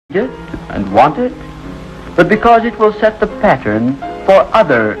it and want it, but because it will set the pattern for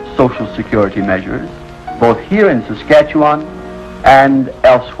other social security measures, both here in Saskatchewan and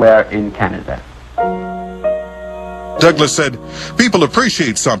elsewhere in Canada. Douglas said, people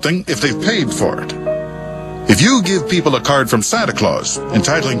appreciate something if they've paid for it. If you give people a card from Santa Claus,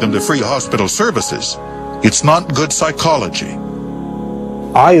 entitling them to free hospital services, it's not good psychology.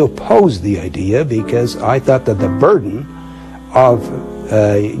 I opposed the idea because I thought that the burden of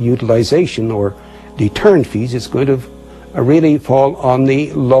utilization or deterrent fees is going to really fall on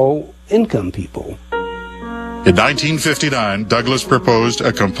the low-income people. In 1959, Douglas proposed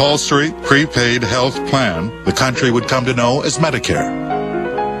a compulsory prepaid health plan the country would come to know as Medicare.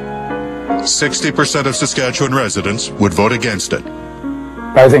 60% of Saskatchewan residents would vote against it.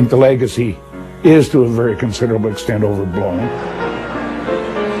 I think the legacy is to a very considerable extent overblown.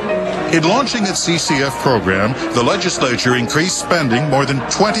 In launching its CCF program, the legislature increased spending more than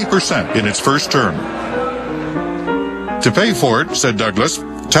 20% in its first term. To pay for it, said Douglas,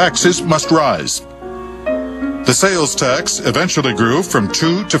 taxes must rise. The sales tax eventually grew from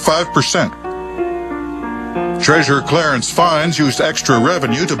 2 to 5%. Treasurer Clarence Fines used extra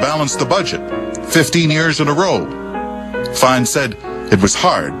revenue to balance the budget, 15 years in a row. Fines said, it was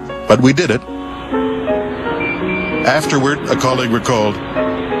hard, but we did it. Afterward, a colleague recalled,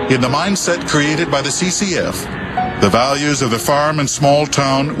 in the mindset created by the CCF, the values of the farm and small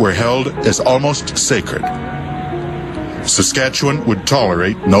town were held as almost sacred. Saskatchewan would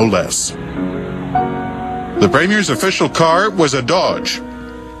tolerate no less. The Premier's official car was a Dodge.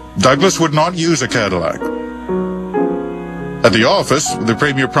 Douglas would not use a Cadillac. At the office, the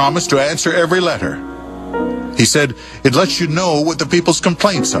Premier promised to answer every letter. He said, it lets you know what the people's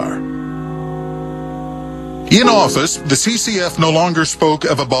complaints are. In office, the CCF no longer spoke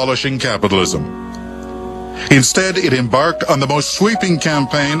of abolishing capitalism. Instead, it embarked on the most sweeping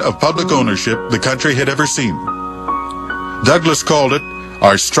campaign of public ownership the country had ever seen. Douglas called it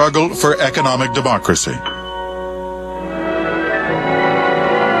our struggle for economic democracy.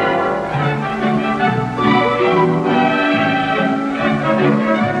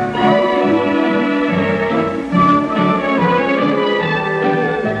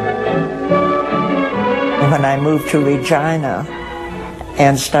 When I moved to Regina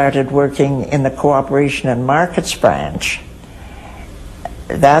and started working in the Cooperation and Markets branch,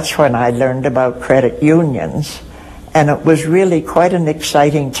 that's when I learned about credit unions, and it was really quite an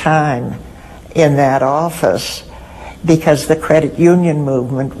exciting time in that office because the credit union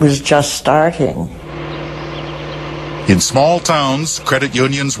movement was just starting. In small towns, credit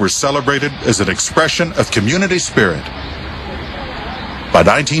unions were celebrated as an expression of community spirit. By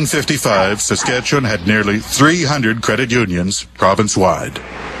 1955, Saskatchewan had nearly 300 credit unions province-wide.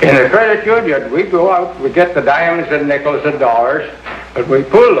 In a credit union, we go out, we get the dimes and nickels and dollars, but we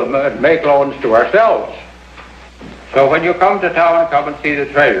pool them and make loans to ourselves. So when you come to town, come and see the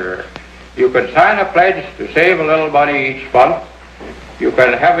treasurer. You can sign a pledge to save a little money each month. You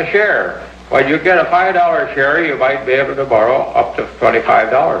can have a share. When you get a $5 share, you might be able to borrow up to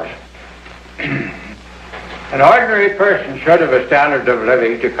 $25. An ordinary person should have a standard of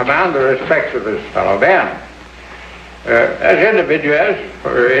living to command the respect of his fellow men. As individuals,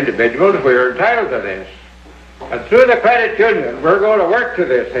 we are entitled to this. And through the credit union, we're going to work to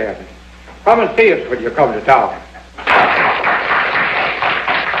this end. Come and see us when you come to town.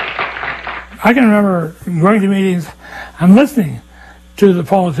 I can remember going to meetings and listening to the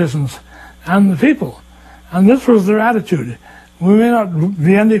politicians and the people. And this was their attitude. We may not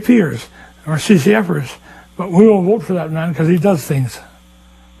be NDPers or CCFers, but we will vote for that man because he does things.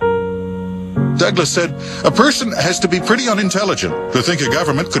 Douglas said, a person has to be pretty unintelligent to think a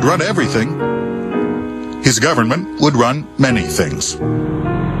government could run everything. His government would run many things.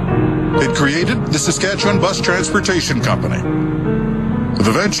 It created the Saskatchewan Bus Transportation Company.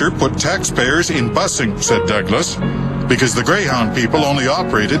 The venture put taxpayers in busing, said Douglas, because the Greyhound people only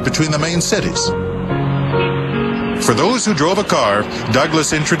operated between the main cities. For those who drove a car,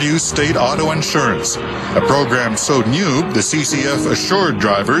 Douglas introduced state auto insurance, a program so new the CCF assured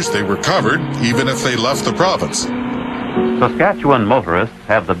drivers they were covered even if they left the province. Saskatchewan motorists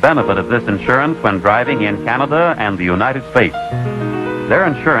have the benefit of this insurance when driving in Canada and the United States. Their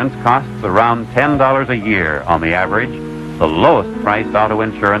insurance costs around $10 a year on the average, the lowest priced auto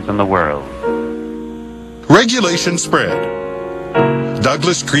insurance in the world. Regulation spread.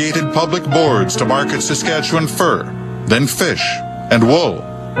 Douglas created public boards to market Saskatchewan fur, then fish, and wool.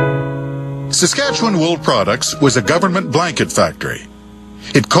 Saskatchewan Wool Products was a government blanket factory.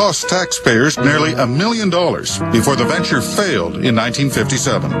 It cost taxpayers nearly $1 million before the venture failed in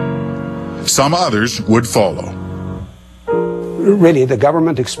 1957. Some others would follow. really the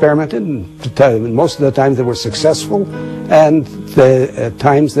government experimented, and most of the time they were successful, and the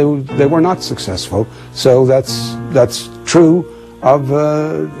times they were not successful. So that's true of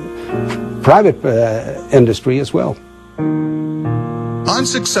private industry as well.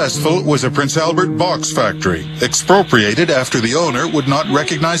 Unsuccessful was a Prince Albert box factory, expropriated after the owner would not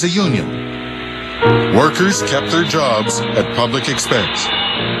recognize a union. Workers kept their jobs at public expense.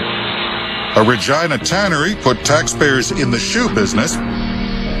 A Regina tannery put taxpayers in the shoe business.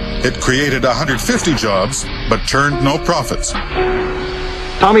 It created 150 jobs, but turned no profits.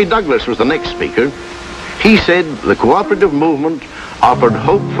 Tommy Douglas was the next speaker. He said the cooperative movement offered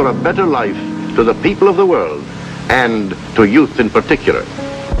hope for a better life to the people of the world, and to youth in particular.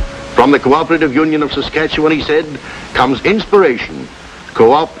 From the Cooperative Union of Saskatchewan, he said, comes inspiration,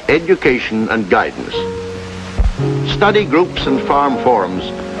 co-op education and guidance. Study groups and farm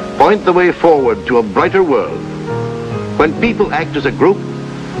forums point the way forward to a brighter world. When people act as a group,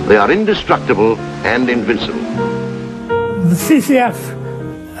 they are indestructible and invincible. The CCF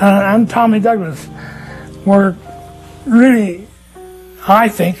and Tommy Douglas were really, I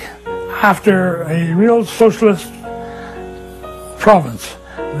think, after a real socialist province.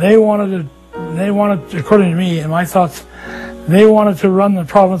 They wanted, according to me and my thoughts, they wanted to run the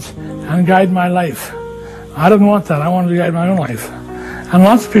province and guide my life. I didn't want that. I wanted to guide my own life. And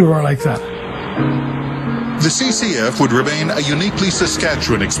lots of people are like that. The CCF would remain a uniquely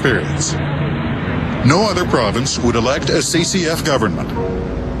Saskatchewan experience. No other province would elect a CCF government.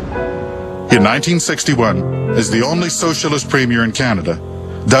 In 1961, as the only socialist premier in Canada,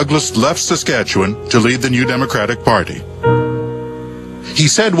 Douglas left Saskatchewan to lead the New Democratic Party. He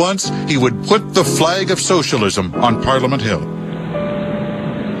said once he would put the flag of socialism on Parliament Hill.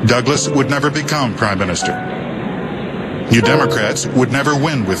 Douglas would never become Prime Minister. New Democrats would never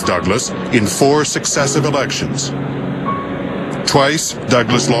win with Douglas in 4 successive elections. Twice,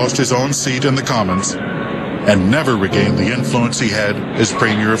 Douglas lost his own seat in the Commons and never regained the influence he had as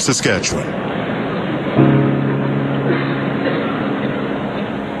Premier of Saskatchewan.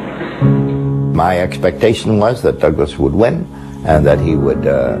 My expectation was that Douglas would win and that he would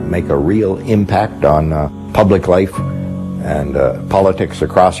make a real impact on public life and politics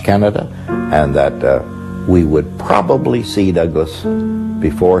across Canada, and that we would probably see Douglas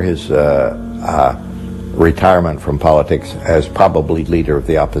before his retirement from politics as probably leader of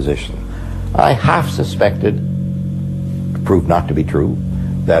the opposition. I half suspected, proved not to be true,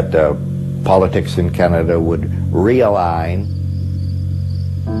 that politics in Canada would realign.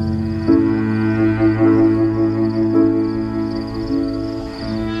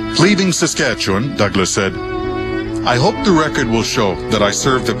 Leaving Saskatchewan, Douglas said, "I hope the record will show that I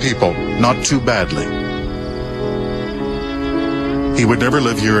served the people not too badly." He would never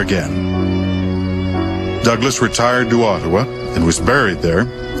live here again. Douglas retired to Ottawa and was buried there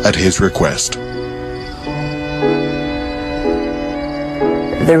at his request.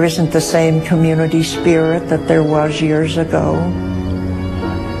 There isn't the same community spirit that there was years ago.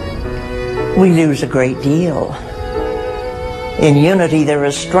 We lose a great deal. In unity there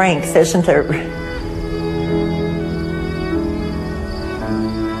is strength, isn't there?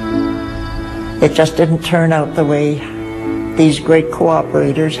 It just didn't turn out the way these great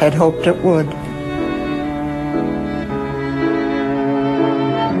cooperators had hoped it would.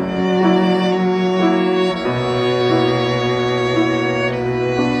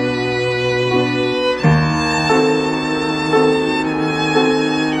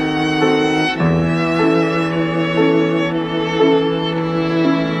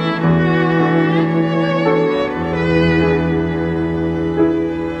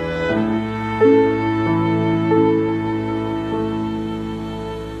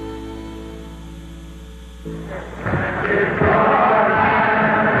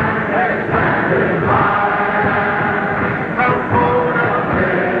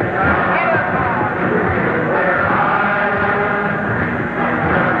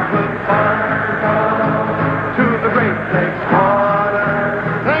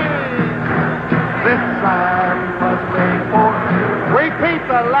 Repeat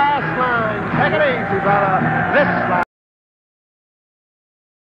the last line. Take it easy, brother.